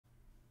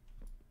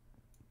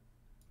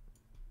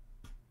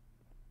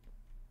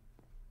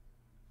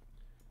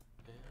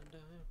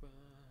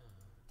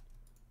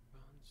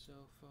run so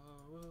far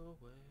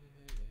away.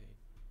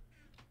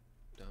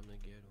 Time to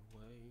get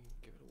away,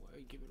 give it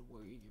away, give it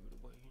away, give it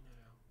away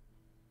now.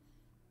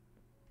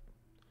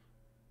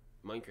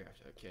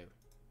 Minecraft, okay,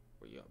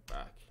 we are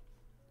back.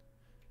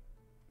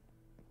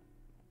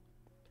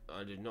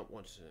 I did not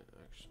watch it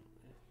actually.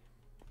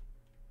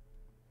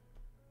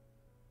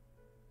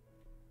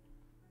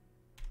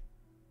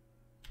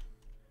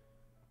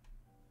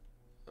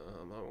 I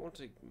want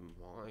to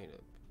mine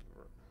it.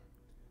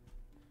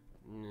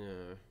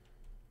 No.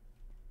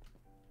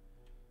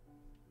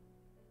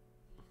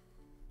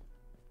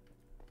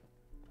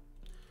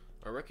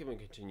 I reckon we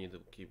continue to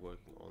keep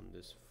working on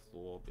this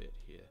floor bit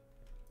here.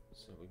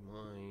 So we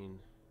mine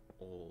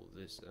all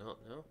this out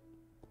now.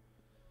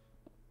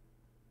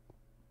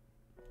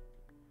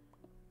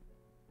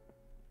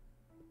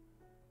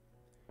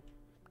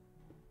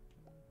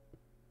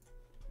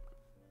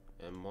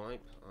 And my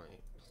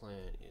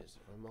plan is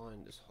to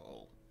mine this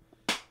hole.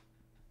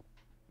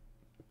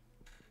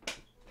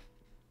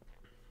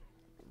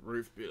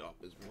 Roof bit up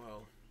as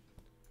well.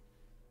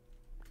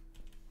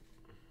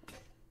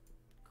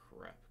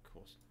 Crap, of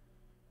course.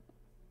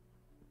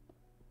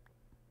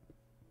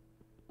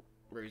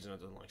 Reason I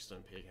don't like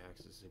stone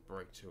pickaxes, they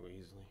break too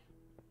easily.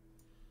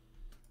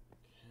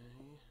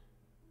 Okay.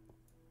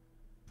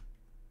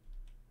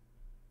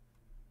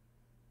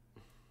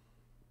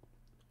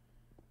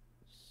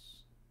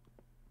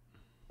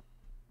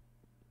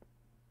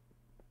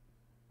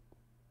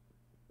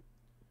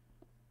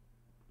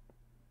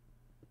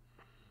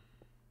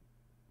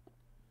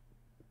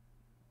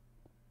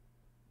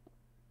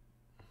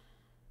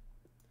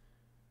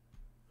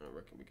 I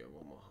reckon we go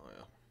one more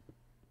higher.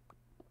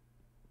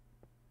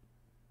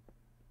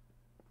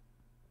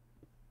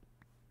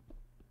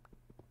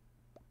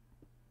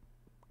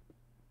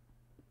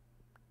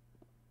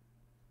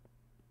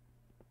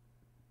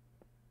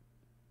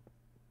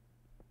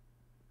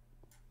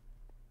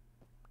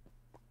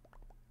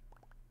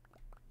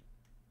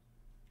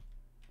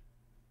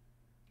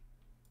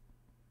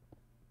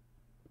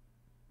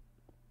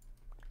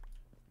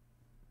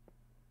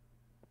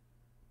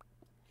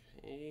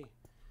 Okay.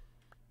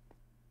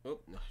 Oh,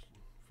 no.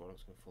 Thought I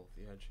was going to fall off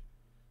the edge.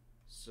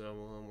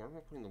 So, where am I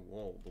putting the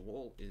wall? The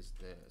wall is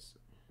there. So.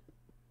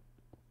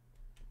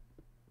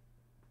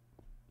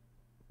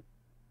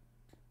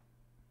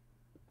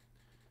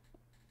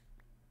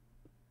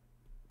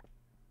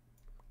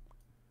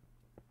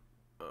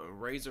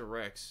 Razor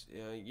Rex.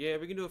 Yeah,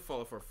 we can do a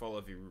follow for a follow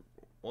if you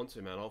want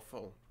to, man. I'll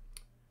follow.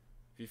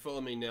 If you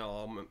follow me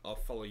now, I'll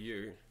follow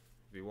you.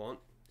 If you want.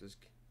 Just.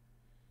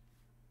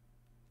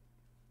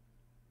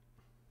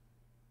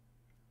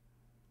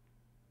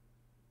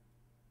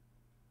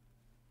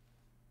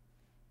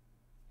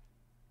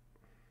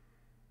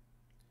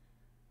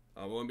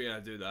 I won't be able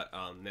to do that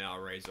now,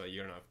 Razor.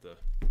 You're gonna have to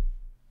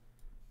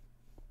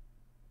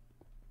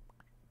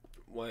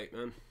wait,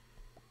 man.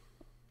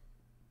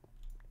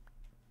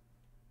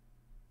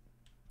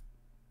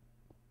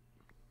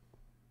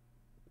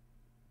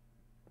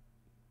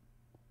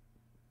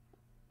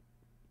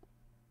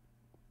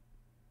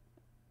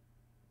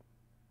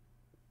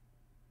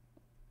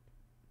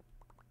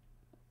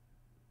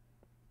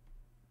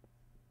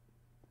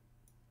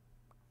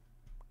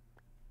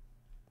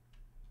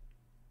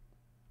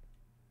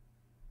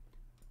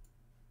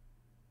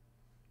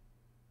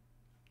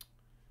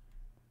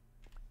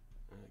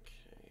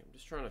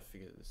 Trying to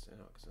figure this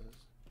out because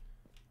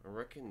I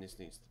reckon this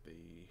needs to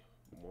be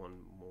one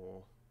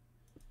more,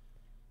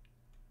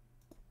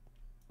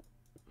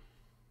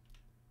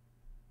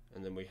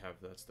 and then we have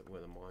that's where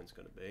the mine's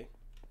going to be.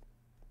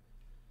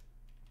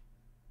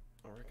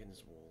 I reckon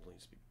this wall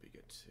needs to be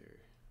bigger too.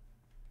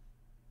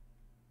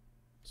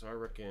 So I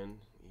reckon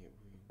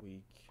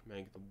we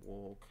make the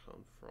wall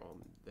come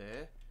from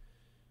there.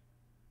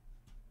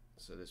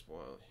 So this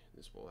wall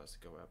has to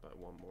go out by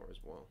one more as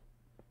well.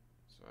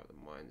 So I have to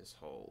mine this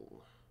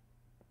whole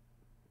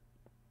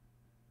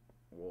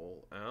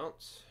wall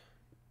out.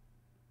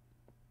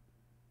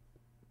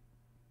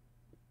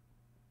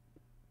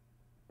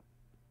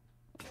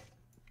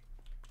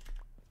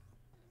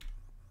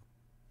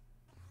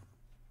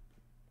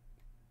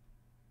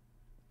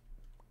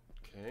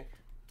 Okay.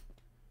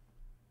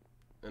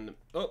 And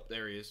oh,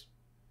 there he is.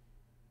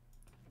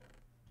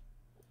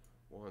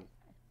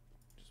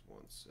 Just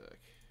one sec.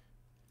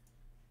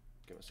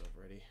 Get myself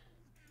ready.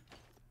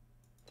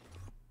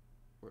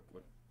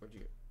 Where'd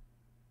you go?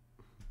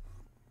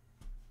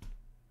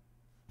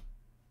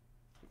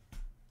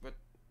 What?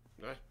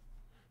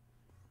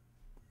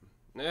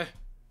 Nah.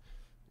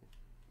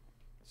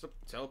 Stop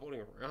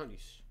teleporting around, you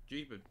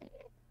stupid.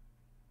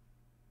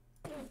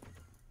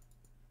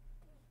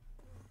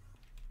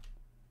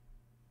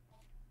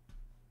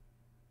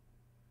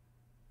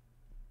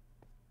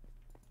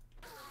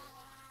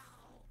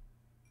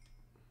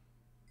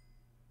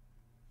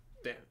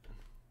 Damn.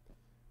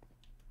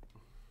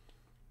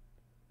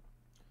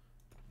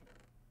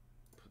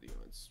 Put the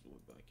iron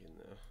sword back in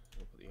there.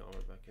 I'll put the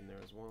armor back in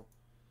there as well.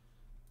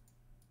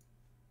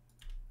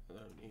 I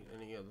don't need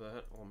any of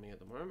that on me at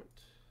the moment.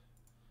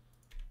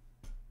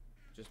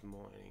 just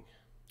mining.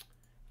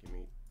 Give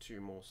me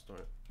 2 more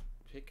stone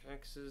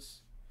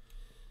pickaxes.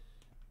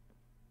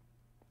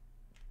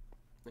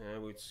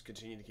 And we'll just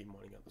continue to keep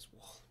mining up this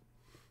wall.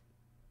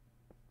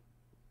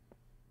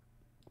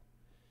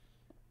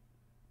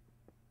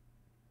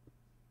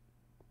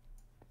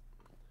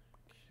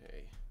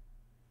 Okay.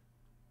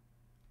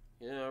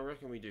 Yeah, I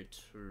reckon we do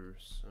 2,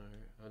 so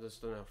I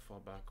just don't know how far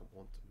back I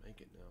want to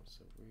make it now.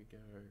 So we go.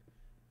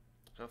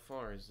 How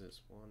far is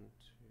this? 1,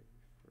 2,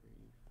 3,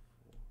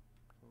 4,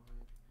 5,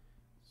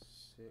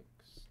 6,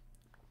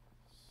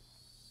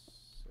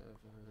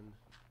 7,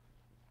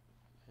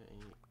 8,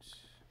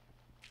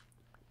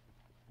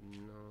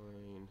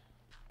 9,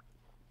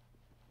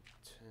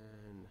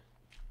 10,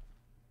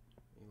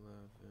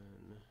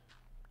 11,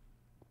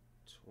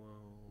 12,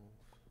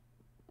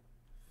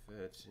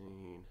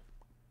 13,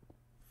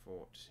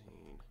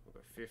 14, we'll go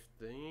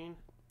 15.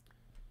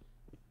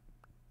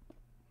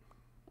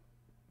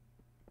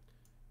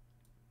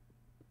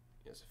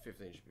 Yeah, so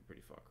 15 should be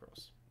pretty far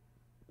across.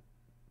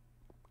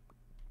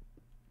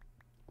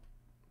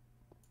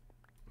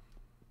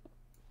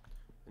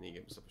 And you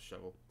get myself a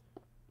shovel.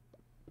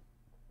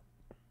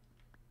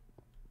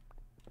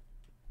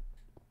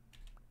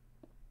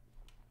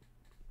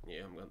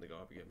 Yeah, I'm going to go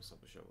up and get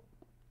myself a shovel.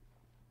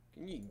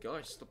 Can you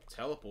guys stop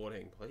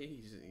teleporting,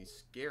 please? He's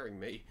scaring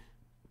me.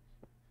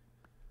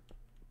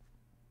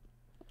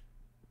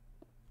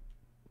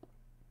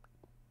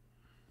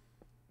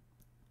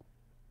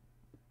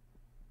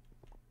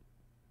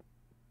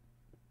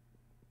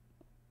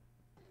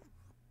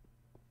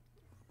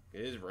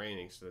 It is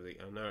raining, so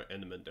I know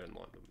Endermen don't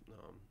like the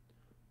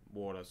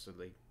water, so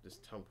they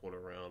just teleport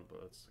around,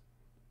 but it's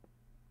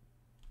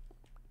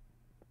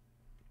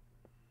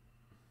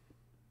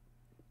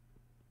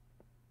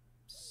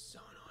so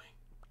annoying.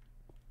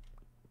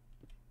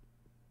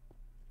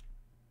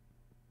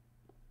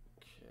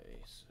 Okay,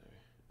 so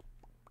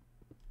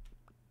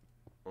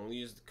I'll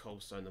use the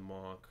cobblestone to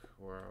mark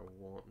where I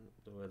want,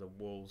 where the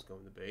wall's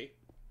going to be.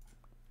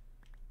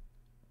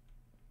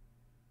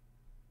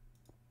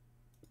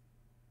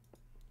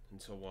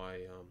 Until I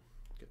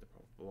get the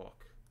proper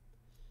block.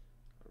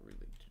 I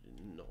really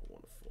do not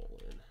want to fall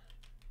in.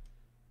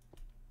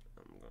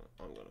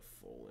 I'm gonna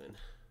fall in.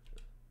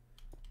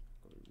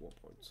 One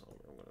point in time,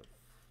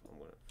 I'm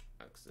gonna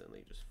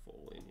accidentally just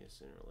fall in here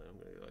sooner or later. I'm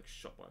gonna get like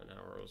shot by an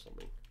arrow or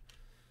something.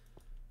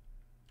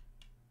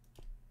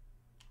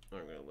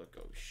 I'm gonna let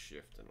go of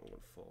shift and I'm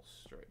gonna fall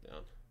straight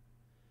down.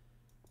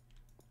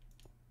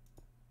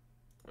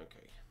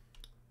 Okay,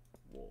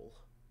 wall.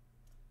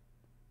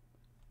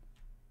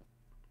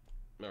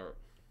 Alright.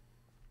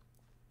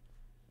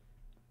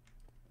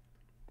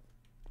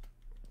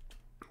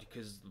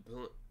 Because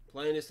the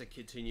plan is to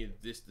continue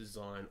this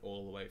design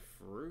all the way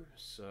through,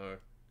 so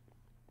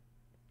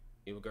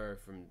it will go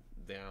from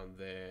down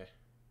there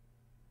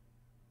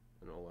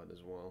and all that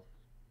as well.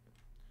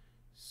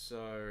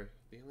 So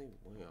the only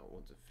thing I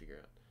want to figure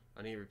out,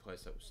 I need to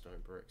replace that with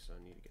stone brick, so I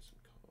need to get some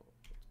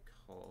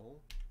coal.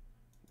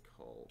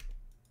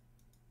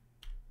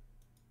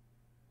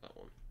 That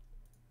one.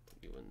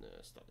 Put you in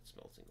there. Started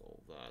smelting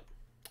all that.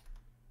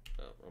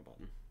 Wrong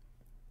button.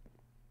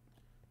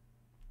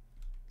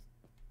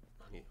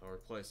 I'll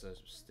replace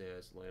those with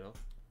stairs later.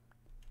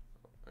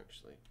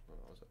 Actually, when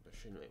I was up there, I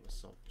shouldn't make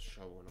myself a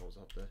shovel when I was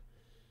up there.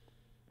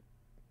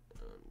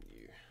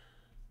 You.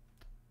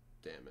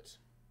 Damn it.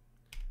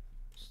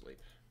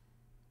 Sleep.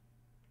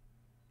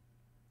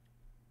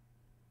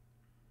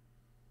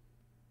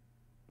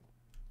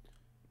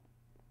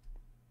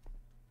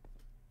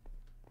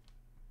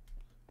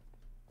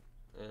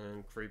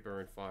 And creeper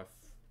in 5,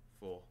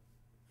 4,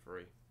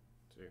 3,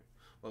 2.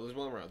 Well, there's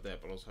one right there,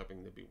 but I was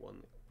hoping there'd be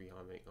one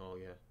behind me. Oh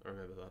yeah, I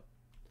remember that.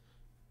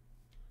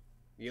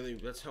 Really,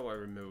 that's how I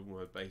remember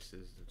my base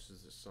is. It's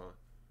just the sign,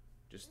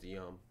 just the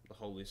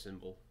holy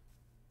symbol.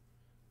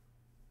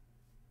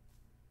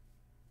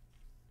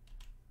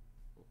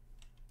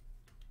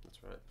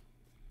 That's right.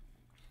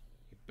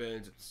 He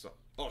burns at the sun.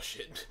 Oh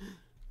shit.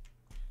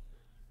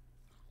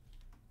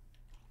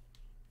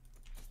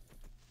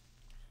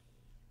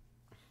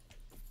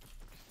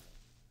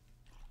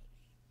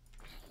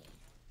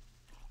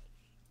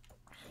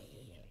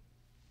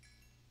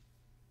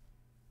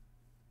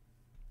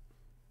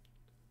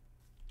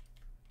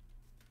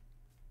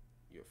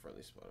 You're a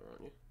friendly spider,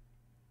 aren't you?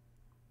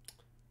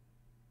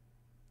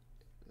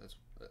 That's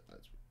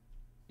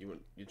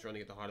you're trying to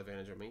get the height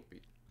advantage on me, but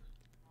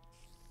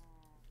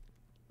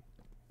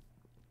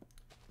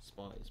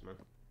spiders, man.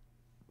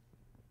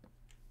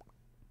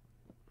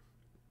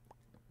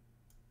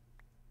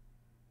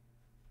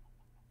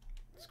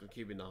 Just gotta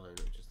keep an eye on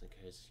it, just in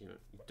case you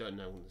don't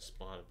know when the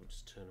spider will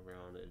just turn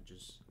around and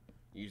just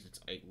use its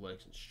 8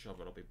 legs and shove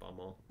it up your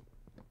bumhole.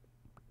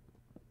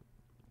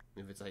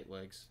 If it's 8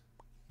 legs.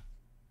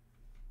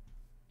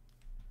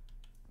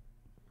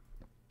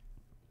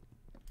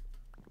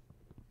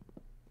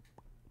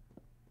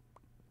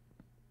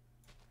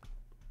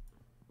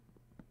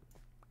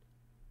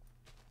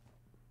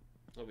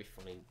 That'll be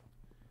funny.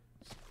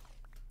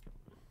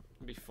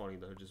 It'd be funny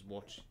though, just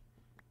watch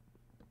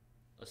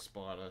a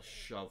spider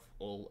shove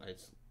all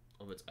 8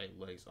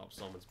 legs up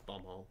someone's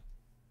bumhole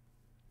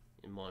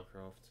in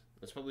Minecraft.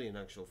 There's probably an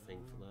actual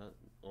thing for that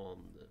on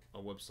a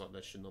website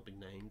that should not be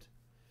named.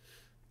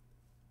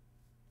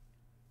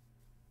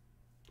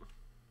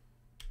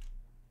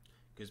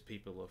 Because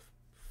people are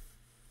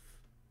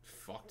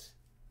fucked.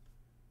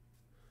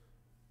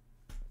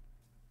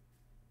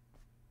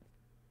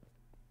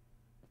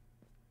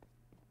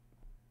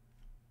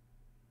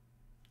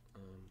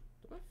 Do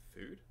I have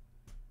food?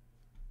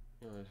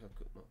 Yeah, I have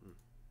cooked mutton.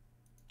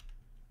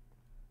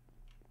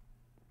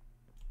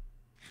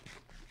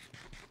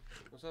 I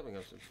was hoping I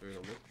have some food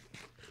on me.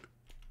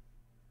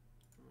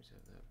 Let me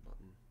have that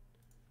button.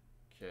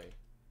 Okay,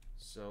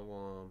 so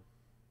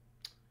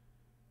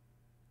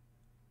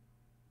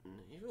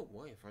either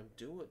way, if I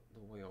do it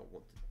the way I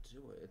want to do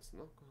it, it's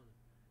not gonna.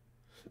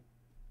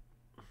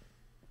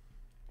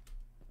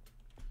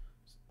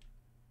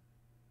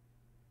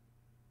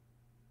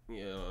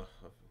 Yeah,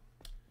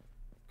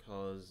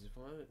 because if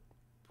I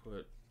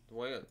put the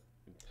way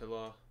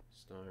pillar,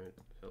 stone,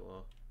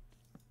 pillar,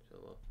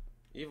 pillar.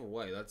 Either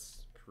way,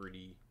 that's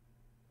pretty.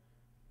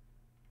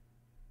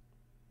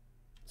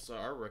 So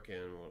I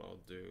reckon what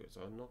I'll do is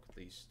I'll knock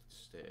these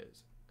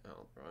stairs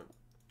out, right?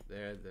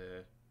 There,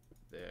 there,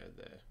 there,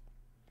 there.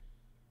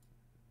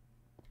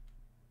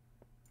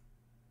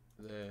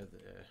 There,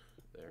 there,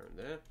 there, and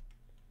there.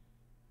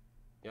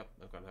 Yep,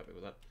 I'm quite happy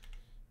with that.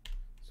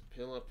 So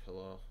pillar,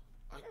 pillar.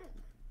 I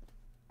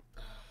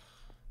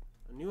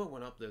knew I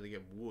went up there to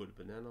get wood,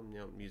 but now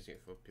I'm using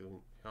it for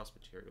building house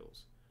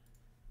materials.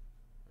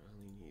 I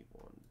only need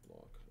 1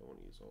 block. I don't want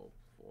to use all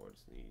 4. I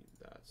just need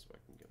that so I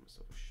can get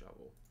myself a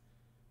shovel.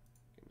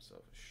 Get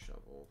myself a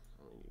shovel.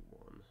 I only need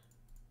 1.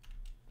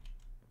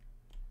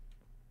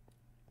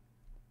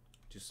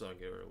 Just so I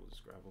get rid of all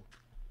this gravel.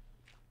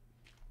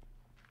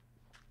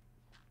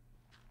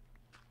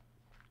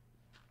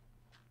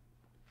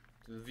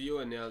 To the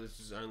viewer now, this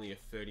is only a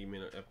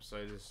 30-minute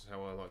episode. This is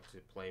how I like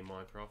to play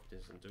Minecraft,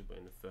 is and do it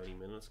in the 30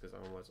 minutes, because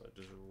otherwise I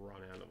just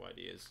run out of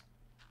ideas.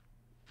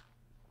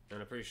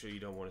 And I'm pretty sure you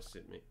don't want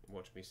to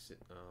watch me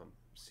sit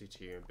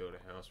here and build a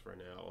house for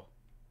an hour.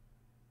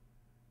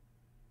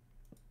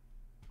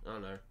 I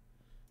don't know.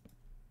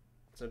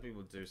 Some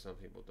people do, some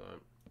people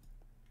don't.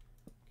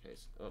 Okay,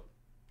 so, oh.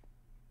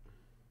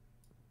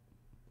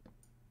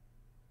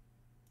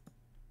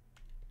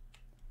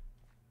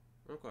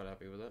 I'm quite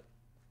happy with that.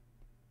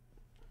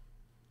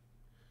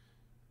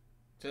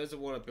 In terms of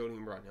what I'm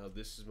building right now,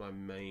 this is my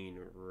main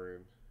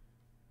room.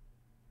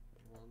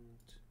 1,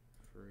 2,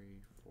 3,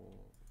 4,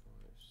 5,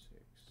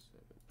 6,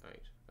 7,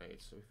 8.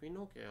 8. So if we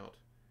knock out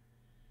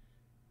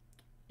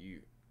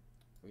you,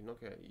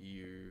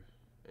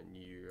 and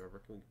you, I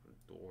reckon we can put a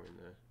door in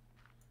there.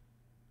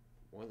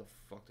 Why the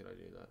fuck did I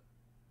do that?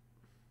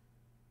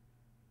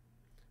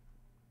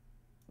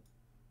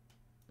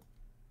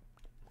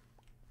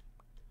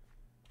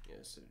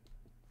 Yeah, so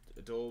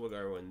a door will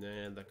go in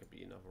there. That could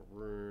be another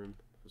room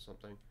for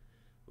something.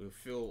 We'll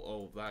fill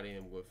all of that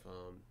in with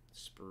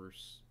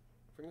spruce.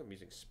 I think I'm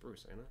using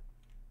spruce, ain't I?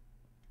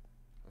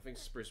 I think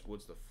spruce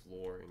wood's the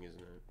flooring, isn't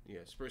it?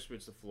 Yeah, spruce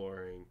wood's the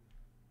flooring.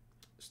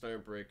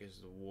 Stone brick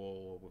is the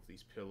wall with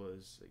these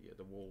pillars. So yeah,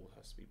 the wall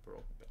has to be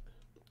brought back.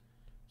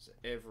 So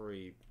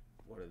every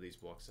one of these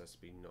blocks has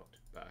to be knocked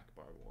back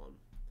by 1.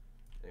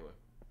 Anyway,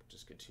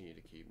 just continue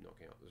to keep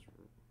knocking out this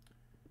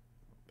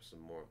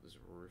some more of this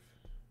roof.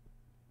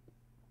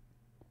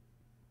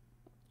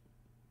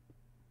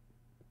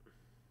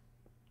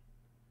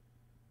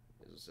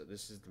 So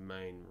this is the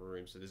main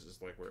room. So this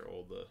is like where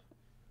all the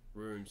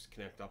rooms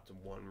connect up to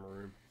 1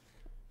 room.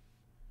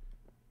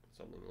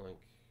 Something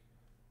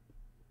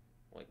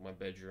like my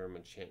bedroom,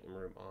 enchanting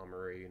room,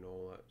 armory, and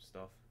all that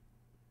stuff.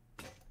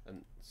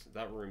 And so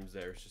that room's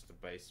there. It's just a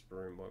base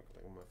room, like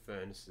my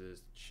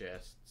furnaces,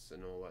 chests,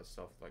 and all that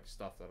stuff, like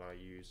stuff that I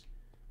use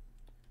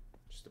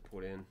just to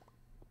put in.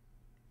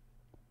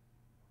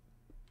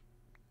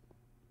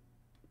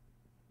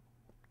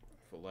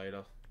 For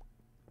later.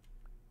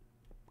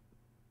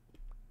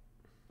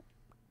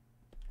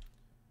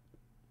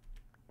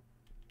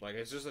 Like,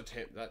 it's just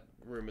that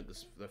room at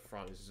the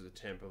front is just a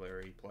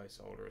temporary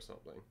placeholder or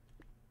something.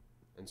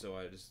 And so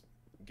I just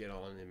get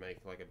on and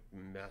make like a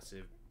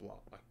massive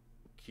block, like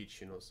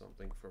kitchen or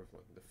something for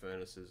like the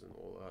furnaces and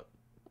all that.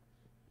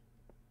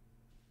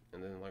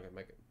 And then like I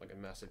make it like a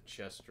massive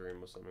chest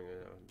room or something,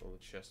 and all the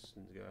chests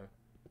can go.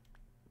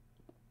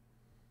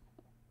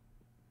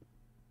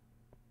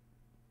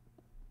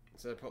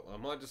 So I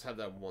might just have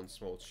that 1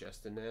 small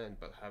chest in there,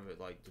 but have it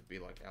like to be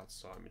like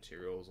outside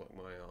materials, like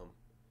my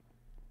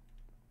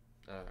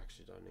I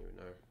actually don't even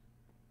know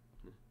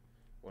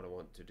what I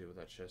want to do with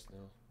that chest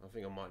now. I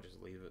think I might just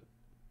leave it.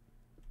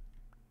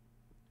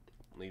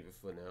 Leave it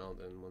for now,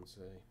 then once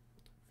I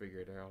figure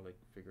it out, like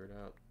figure it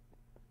out.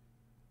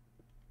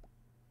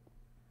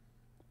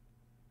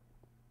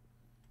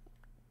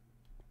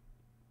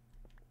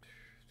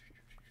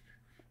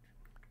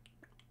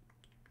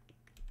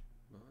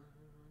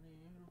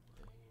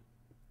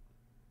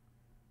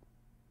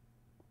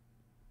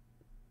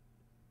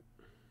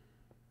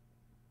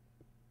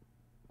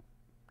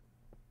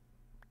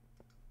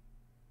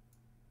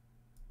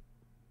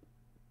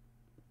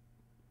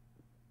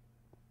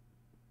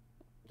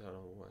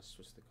 I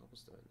switched the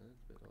cobblestone.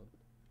 That's a bit odd.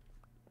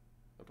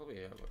 I probably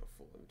have like a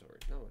full inventory.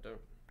 No, I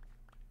don't.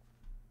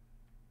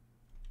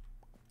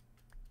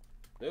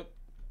 Nope.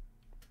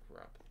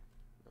 Crap.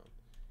 No.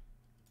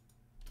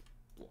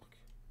 Block.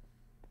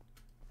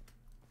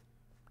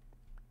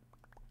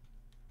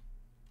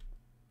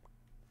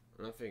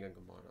 I don't think I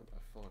can mine up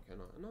that far, can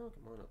I? No, I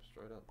can mine up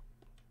straight up.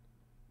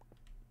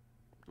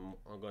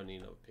 I'm gonna need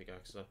another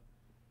pickaxe though.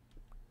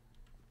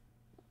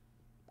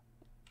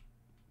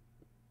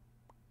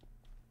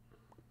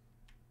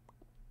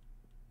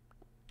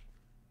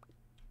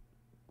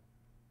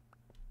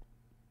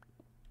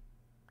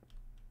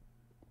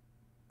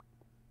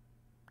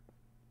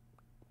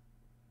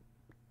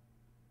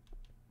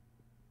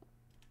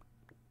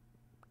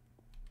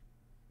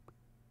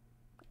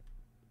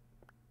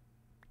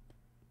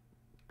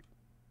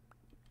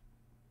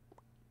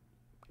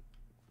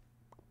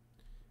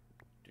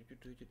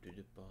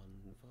 Fun.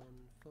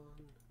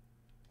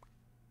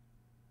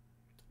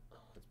 Oh,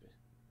 that's me.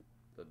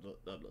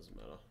 That doesn't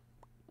matter.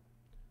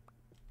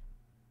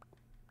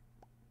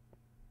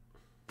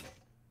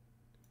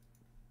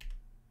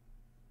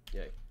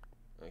 Yay.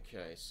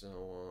 Okay,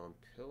 so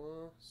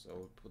pillar. So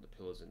we'll put the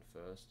pillars in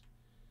first.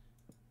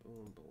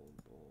 Boom, boom,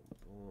 boom,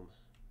 boom.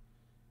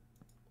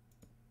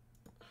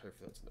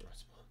 Hopefully that's in the right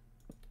spot.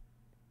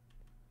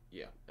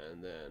 Yeah,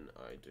 and then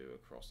I do a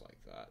cross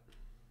like that.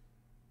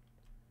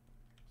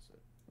 So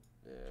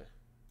there,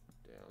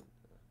 down.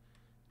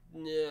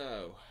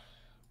 No.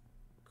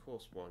 Of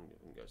course, one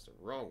goes the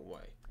wrong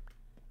way.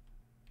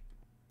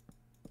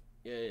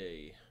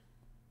 Yay.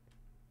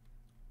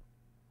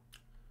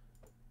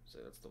 So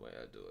that's the way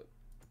I do it.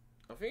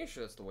 I'm pretty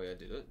sure that's the way I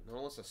did it. Not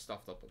unless I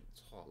stuffed up at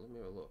the top. Let me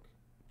have a look.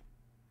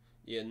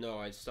 Yeah, no,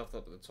 I stuffed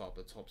up at the top.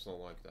 The top's not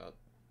like that.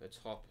 The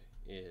top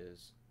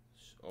is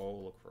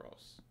all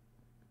across.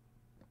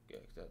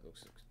 Yeah, that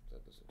looks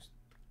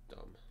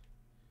dumb.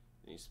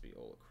 It needs to be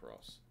all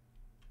across.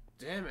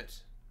 Damn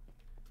it!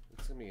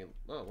 It's gonna be.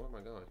 Oh, where am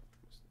I going?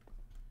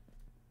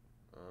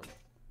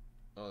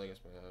 Oh, I guess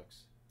my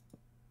axe.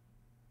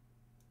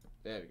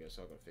 There we go.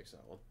 So I'm gonna fix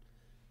that one.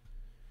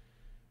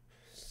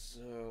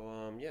 So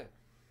yeah.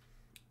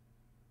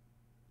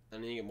 I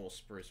need to get more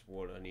spruce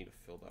wood. I need to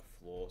fill that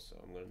floor, so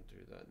I'm gonna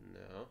do that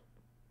now.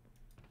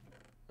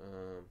 No,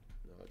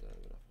 I don't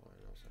have enough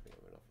iron. I was hoping I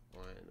have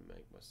enough iron to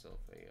make myself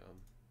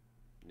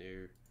a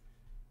new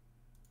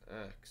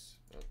axe.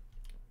 Oh,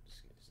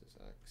 just use this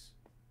axe.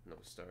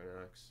 Another stone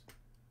axe.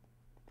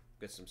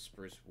 Get some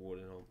spruce wood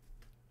and I'll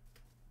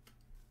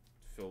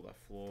fill that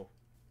floor.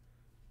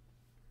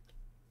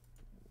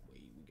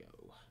 Away we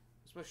go.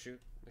 That's my sugar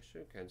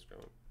cane's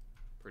going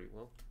pretty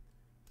well.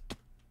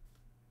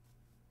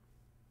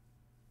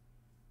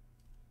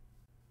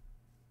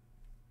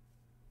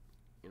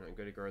 You know, you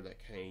gotta grow that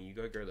cane. You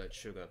gotta grow that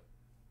sugar.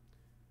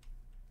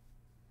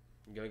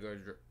 You gotta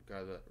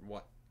grow that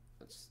what?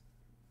 That's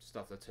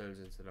stuff that turns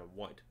into the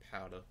white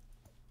powder.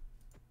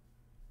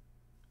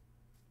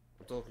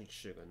 I'm talking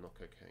sugar, not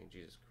cocaine.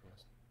 Jesus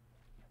Christ.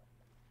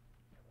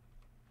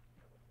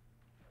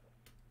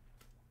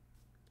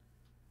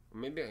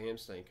 Maybe I am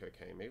saying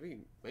cocaine.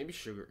 Maybe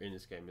sugar in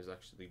this game is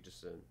actually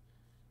just an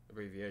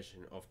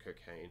abbreviation of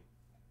cocaine,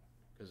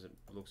 because it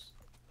looks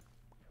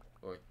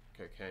like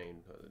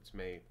cocaine, but it's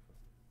made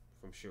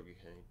from sugar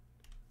cane.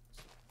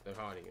 They're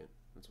hiding it.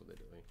 That's what they're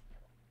doing.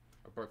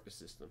 I broke the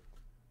system.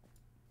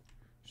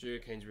 Sugar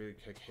cane's really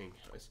cocaine,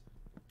 guys.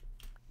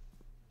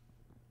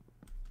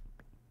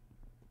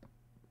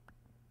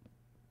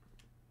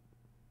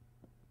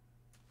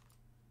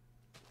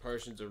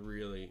 Potions are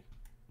really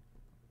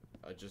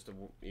just the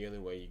only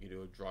way you can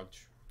do an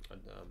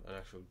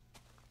actual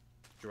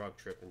drug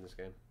trip in this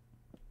game.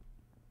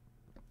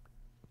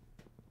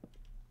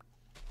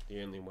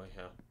 The only way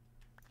how.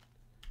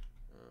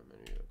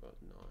 Maybe I've got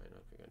 9.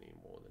 I think I need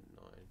more than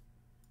 9.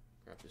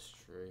 Grab this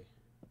tree.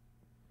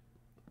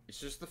 It's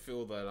just to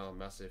fill that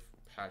massive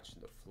patch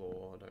in the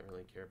floor. I don't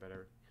really care about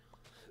it.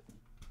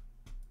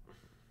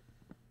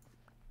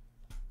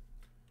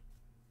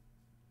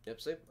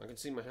 Yep, see? I can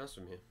see my house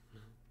from here.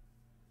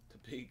 The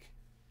big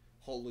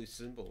holy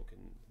symbol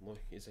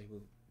is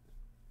able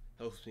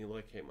helps me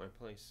locate my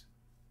place.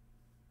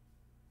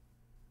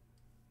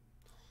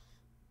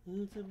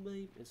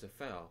 It's a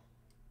foul.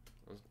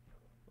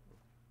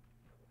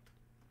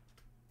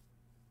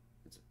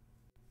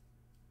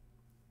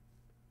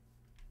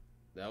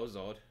 That was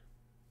odd.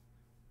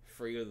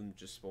 3 of them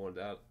just spawned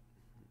out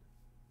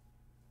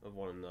of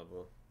one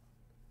another.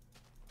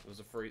 It was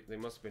a free. They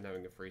must have been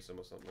having a threesome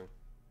or something.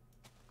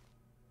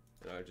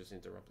 And I just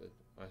interrupted.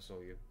 I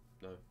saw you.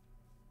 No.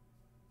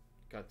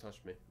 Can't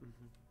touch me.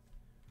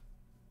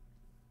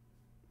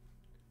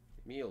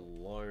 Leave me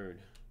alone.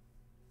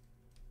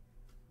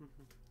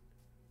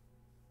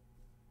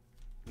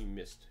 You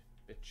missed,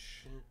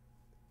 bitch.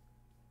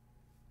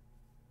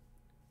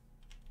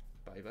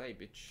 Bye bye,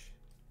 bitch.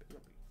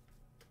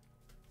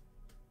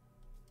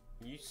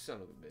 You son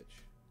of a bitch.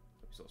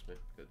 You lost me.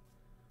 Good.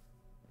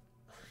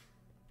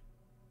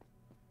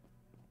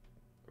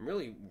 I'm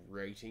really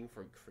waiting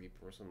for a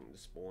creeper or something to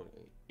spawn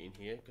in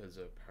here, because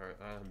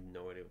apparently I have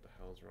no idea what the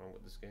hell's wrong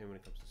with this game when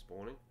it comes to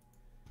spawning.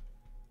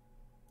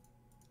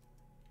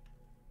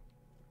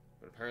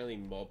 But apparently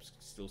mobs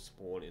still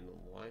spawn in the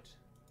light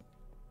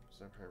for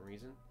some apparent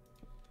reason.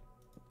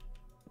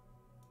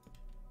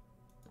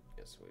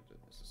 Yes, we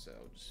did this. So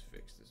I'll just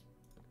fix this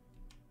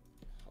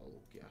whole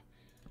gap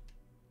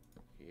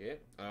here.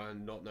 I do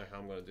not know how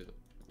I'm gonna do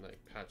the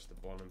patch the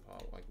bottom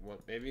part. Like what?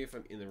 Maybe if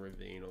I'm in the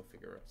ravine, I'll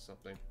figure out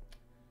something.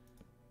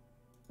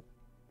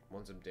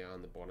 Once I'm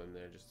down the bottom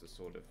there, just to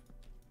sort of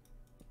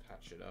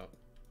patch it up.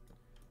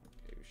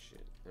 Oh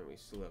shit! And we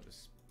still have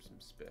some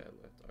spare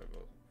left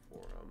over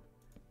for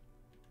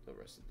the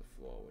rest of the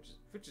floor,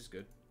 which is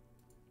good.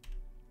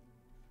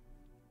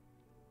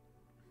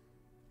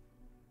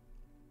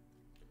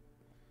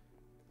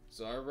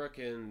 So I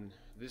reckon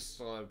this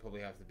side would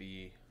probably have to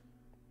be.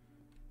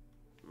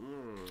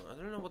 I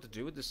don't know what to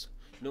do with this.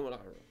 You know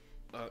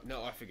what?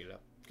 No, I figured it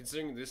out.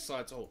 Considering this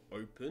side's all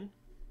open,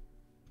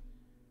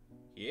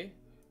 here,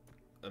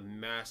 a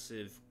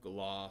massive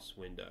glass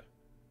window.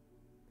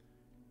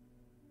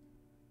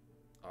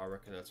 I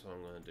reckon that's what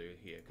I'm gonna do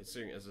here.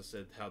 Considering, as I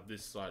said, how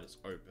this side is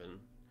open,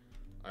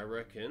 I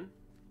reckon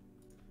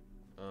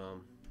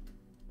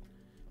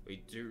we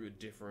do a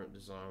different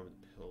design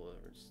with the pillar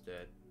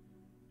instead.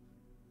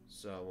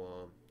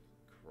 So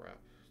crap.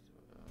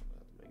 I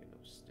have to make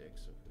another stick.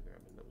 So if we grab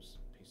another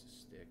piece of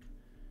stick,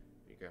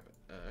 we grab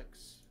an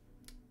axe.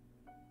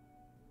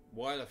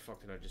 Why the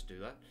fuck did I just do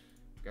that?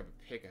 Grab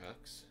a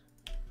pickaxe.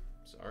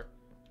 Sorry,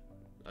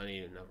 I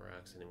need another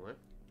axe anyway.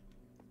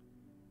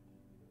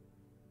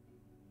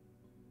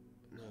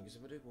 No, because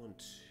if I do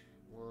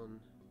one,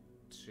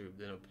 two,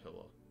 then a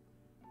pillar.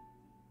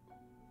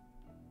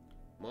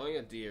 My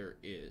idea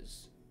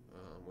is,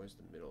 where's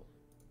the middle?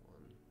 1,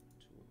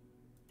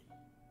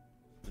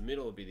 2. The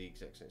middle would be the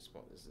exact same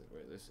spot as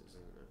where this is,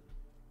 isn't it?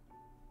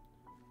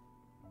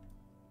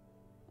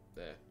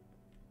 There.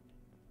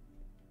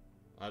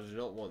 I do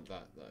not want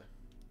that though.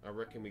 I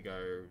reckon we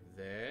go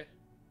there,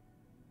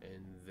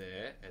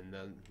 and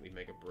then we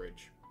make a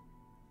bridge.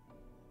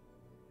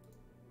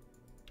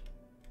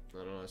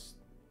 Not a nice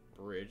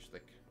bridge,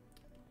 like.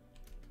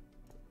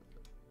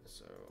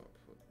 So I'll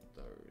put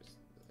those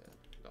there.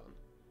 Done.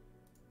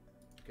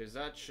 Because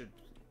that should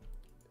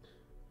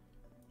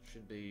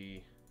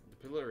be, the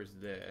pillar is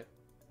there.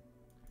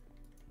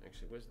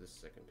 Actually, where's the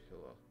second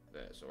pillar?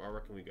 There. So I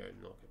reckon we go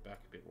knock it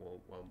back a bit more,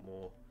 one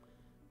more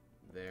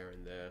there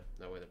and there.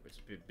 That way it's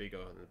a bit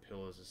bigger and the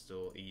pillars are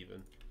still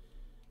even.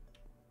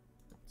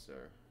 So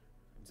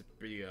it's a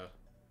bigger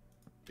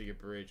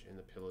bridge and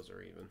the pillars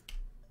are even.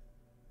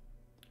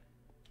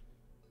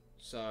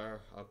 So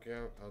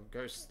I'll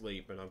go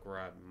sleep and I'll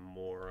grab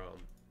more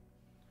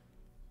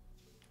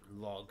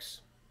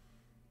logs,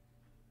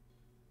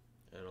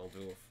 and I'll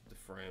do the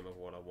frame of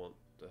what I want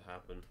to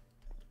happen.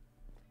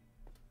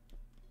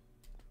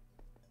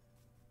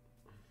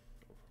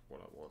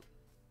 What I want.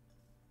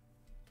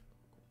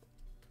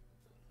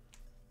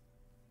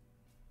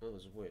 Oh,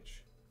 there's a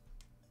witch.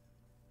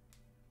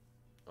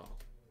 Oh,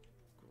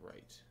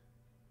 great.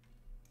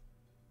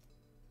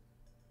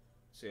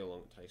 See how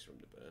long it takes for him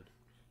to burn.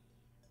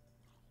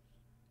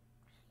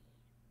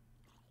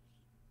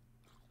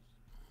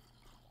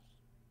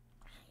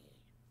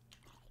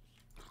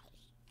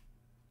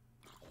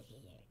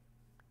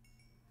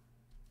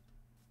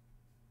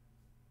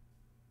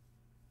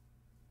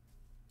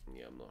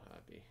 Yeah, I'm not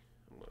happy.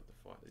 I'm going to have to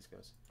fight these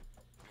guys.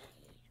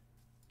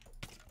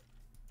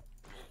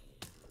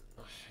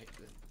 I hate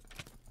them.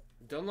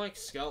 Don't like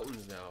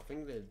skeletons now. I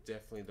think they're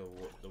definitely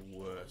the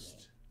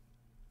worst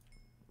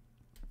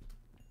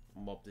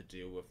mob to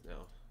deal with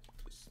now.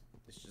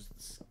 It's just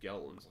the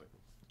skeletons. Like,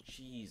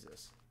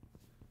 Jesus.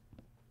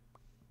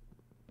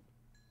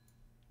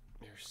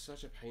 They're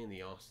such a pain in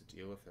the ass to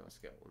deal with now,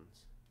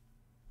 skeletons.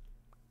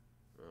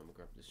 I'm gonna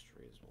grab this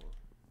tree as well.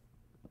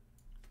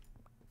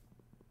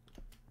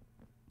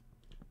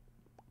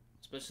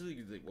 Especially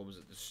the, what was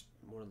it?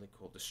 What are they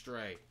called? The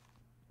stray.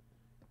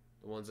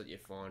 The ones that you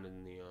find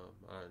in the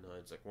I don't know.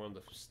 It's like one of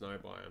the snow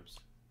biomes.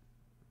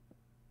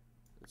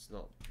 It's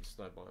not the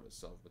snow biome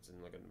itself, but it's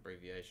in like an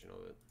abbreviation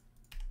of it.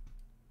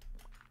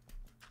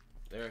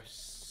 They're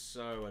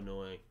so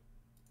annoying.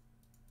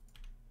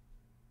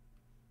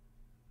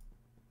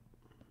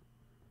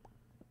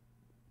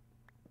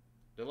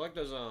 They're like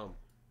those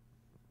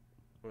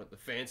what are the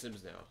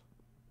phantoms now.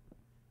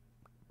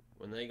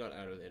 When they got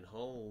added in,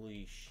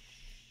 holy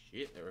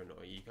shit, they're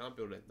annoying. You can't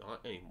build at night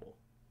anymore.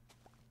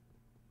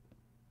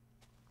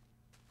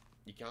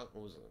 You can't.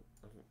 What was it?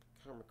 I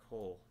can't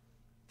recall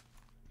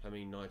how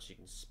many nights you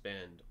can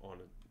spend on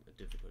a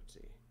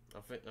difficulty.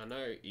 I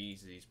know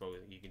easy is probably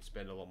you can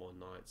spend a lot more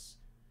nights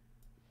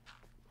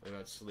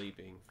without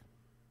sleeping.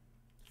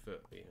 For the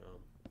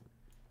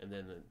and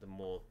then the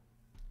more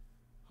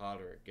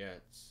harder it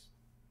gets.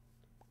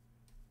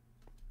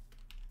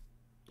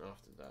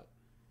 After that,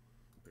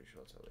 I'm pretty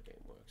sure that's how the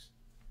game works.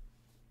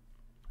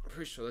 I'm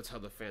pretty sure that's how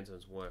the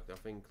phantoms work. I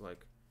think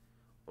like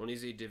on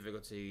easy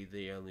difficulty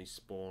they only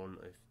spawn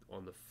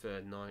on the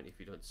third night if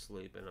you don't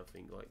sleep, and I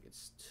think like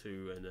it's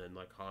 2, and then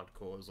like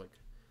hardcore is like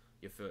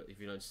your first, if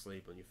you don't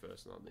sleep on your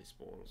first night they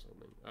spawn or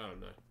something. I don't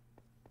know.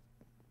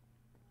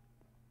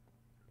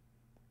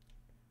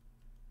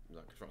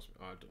 Like, trust me,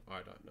 I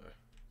don't know.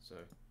 So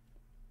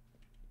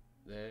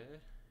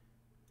there,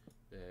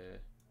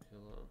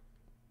 pillar,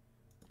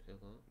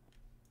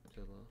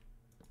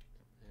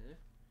 there.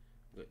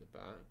 We got the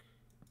back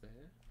there,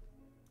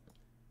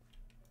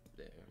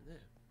 and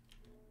there.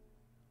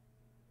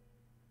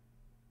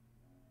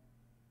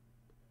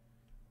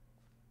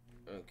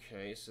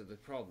 Okay, so the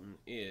problem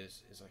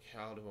is like,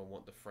 how do I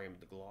want the frame of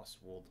the glass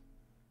wall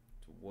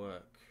to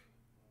work?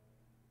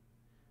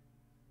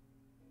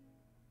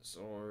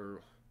 So,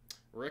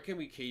 I reckon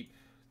we keep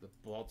the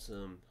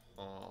bottom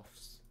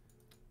halves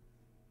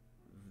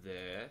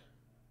there.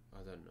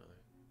 I don't know.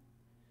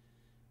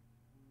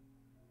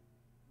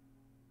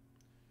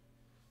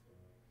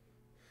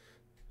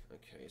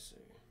 Okay, so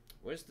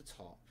where's the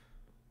top?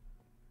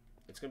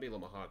 It's gonna be a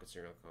lot more hard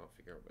considering I can't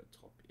figure out where the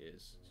top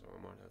is, so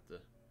I might have to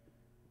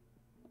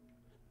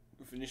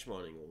finish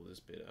mining all this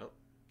bit out.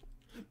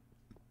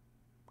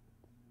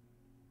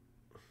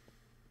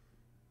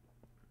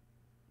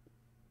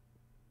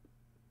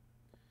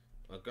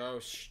 I'll go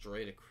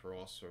straight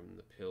across from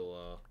the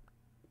pillar,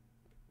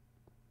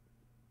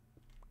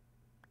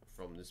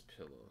 from this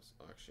pillar.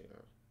 Actually,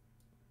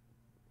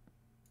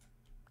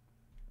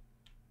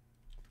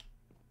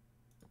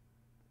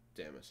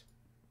 damn it.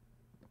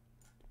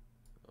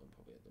 I'll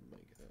probably have to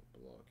make that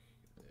block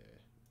there,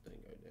 then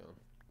go down.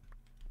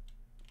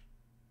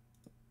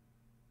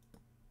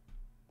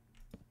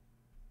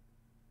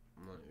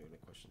 I'm not even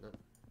gonna question that.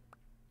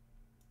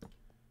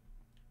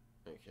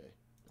 Okay,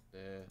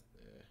 there.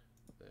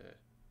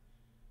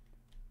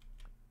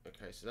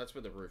 Okay, so that's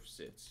where the roof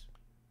sits.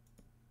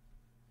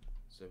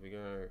 So we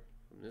go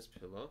from this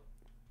pillar.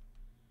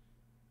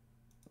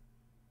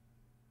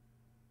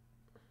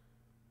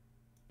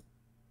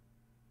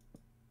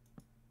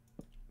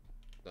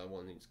 That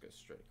one needs to go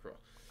straight across.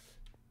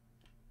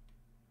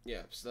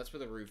 Yeah, so that's where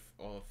the roof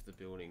of the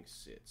building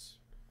sits.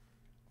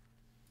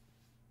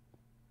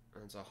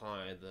 And it's a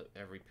high that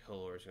every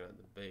pillar is going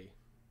to be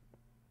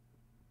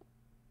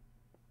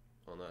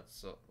on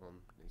on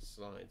these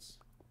sides.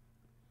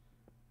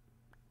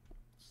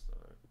 So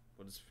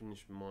we'll just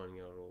finish mining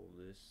out all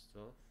this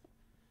stuff.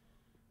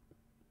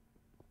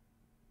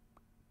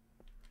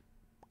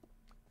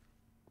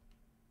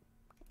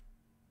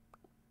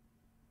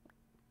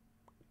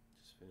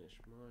 Just finish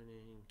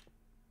mining.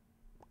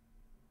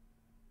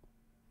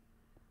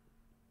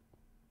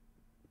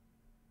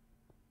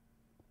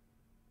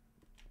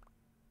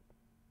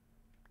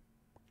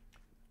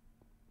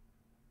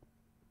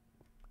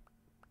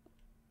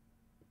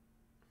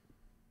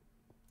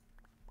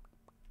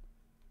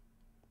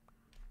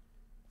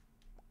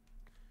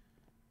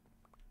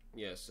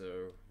 Yeah,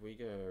 so we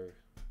go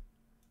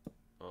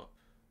up.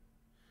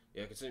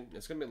 Yeah, considering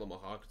it's gonna be a lot more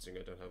hard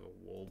considering I don't have a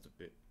wall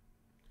to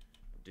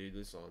do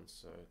this on,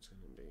 so it's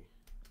gonna be.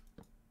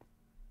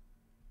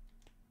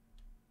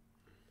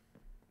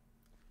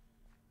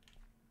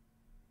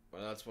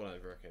 Well, that's what I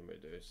reckon we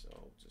do, so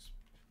I'll just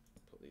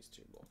put these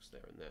 2 blocks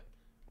there and there.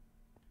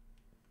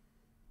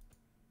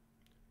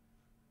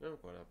 I'm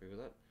quite happy with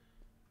that.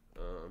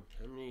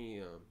 How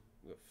many,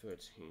 we've got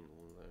 13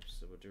 left,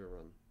 so we'll do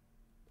around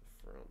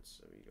the front.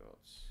 So we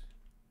got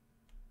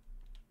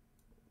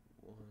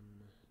 1,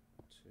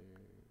 2,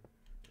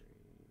 3,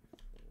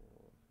 4,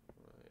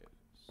 5,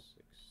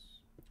 6,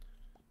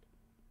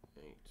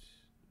 8,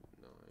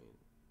 9,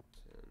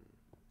 10,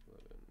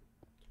 11,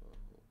 12,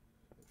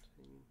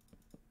 13.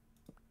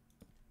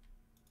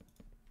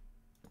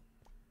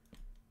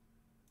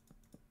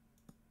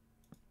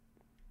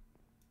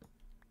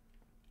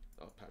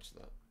 I'll patch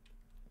that.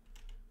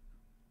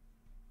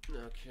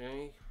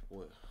 Okay,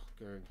 we'll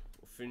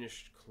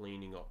finish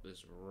cleaning up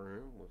this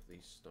room with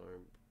these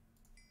stone.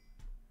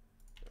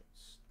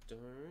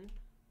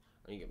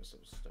 I need to get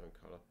myself a stone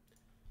cutter.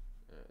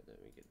 Then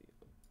we get the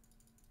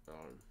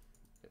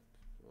get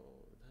all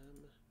of them.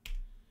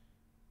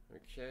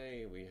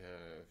 Okay, we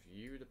have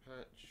you to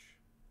patch,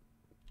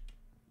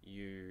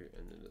 you,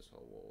 and then this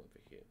whole wall over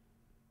here.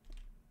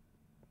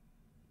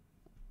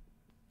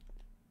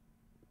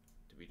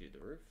 Did we do the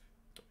roof?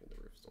 I think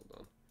the roof's all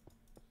done.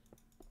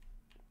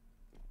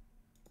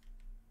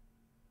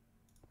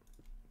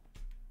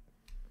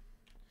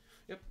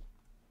 Yep.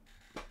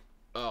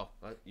 Oh,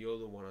 you're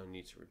the one I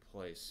need to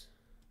replace.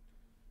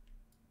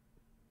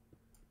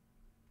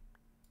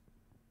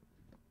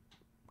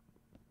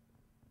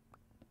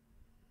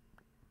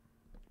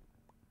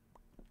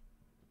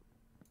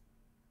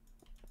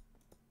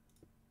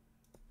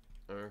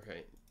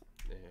 Okay,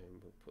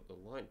 and we'll put the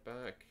light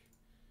back.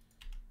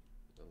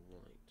 The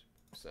light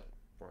set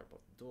right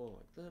above the door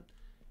like that.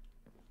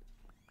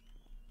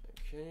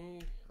 Okay,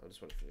 I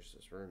just want to finish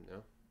this room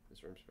now.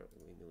 This room's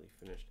probably nearly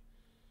finished.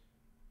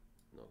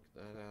 Knock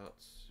that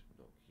out.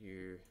 Knock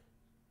you.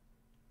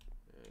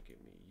 Give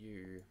me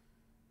you.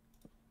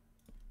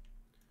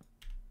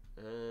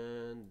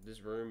 And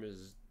this room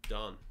is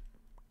done.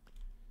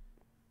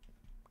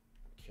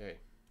 Okay.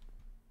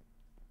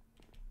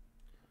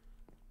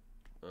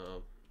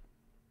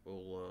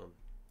 We'll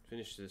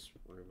finish this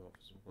room off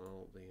as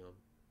well, the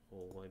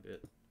hallway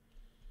bit.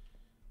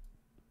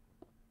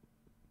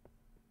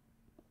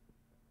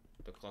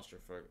 The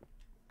claustrophobic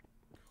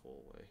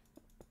hallway.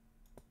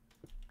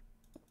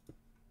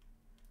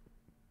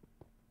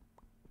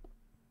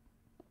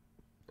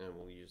 And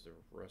we'll use the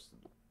rest of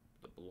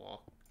the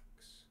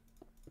blocks.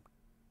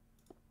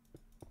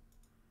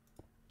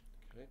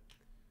 Okay.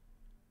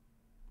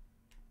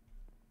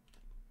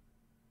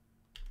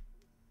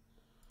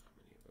 How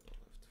many have I got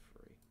left?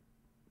 3.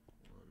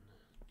 1,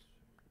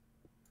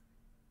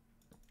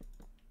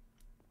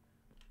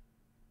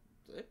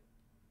 2. Is it?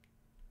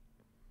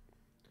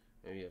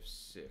 And we have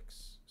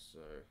 6, so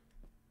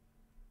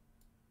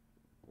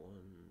 1,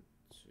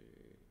 2,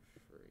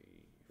 3,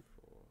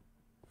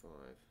 4, 5.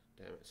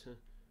 Damn it.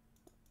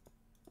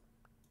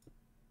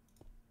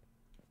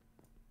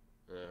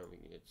 We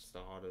can get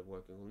started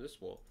working on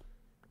this wall.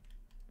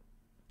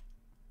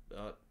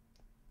 But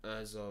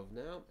as of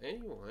now,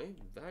 anyway,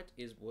 that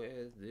is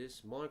where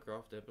this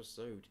Minecraft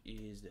episode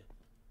is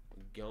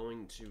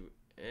going to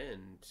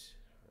end.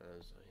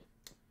 As I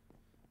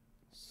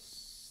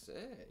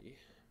say,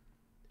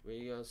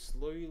 we are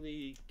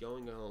slowly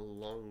going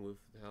along with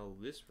how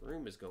this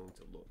room is going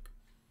to look.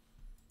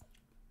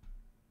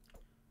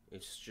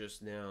 It's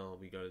just now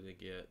we got to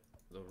get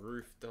the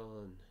roof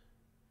done.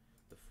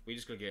 We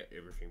just got to get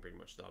everything pretty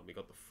much done. We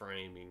got the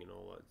framing and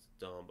all that's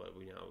done, but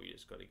we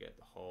just got to get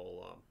the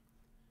whole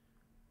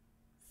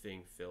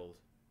thing filled.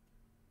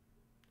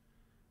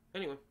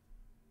 Anyway,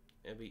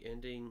 I'll be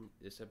ending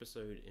this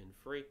episode in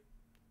 3,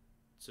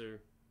 2,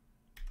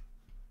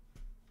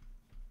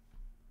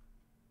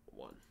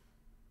 1.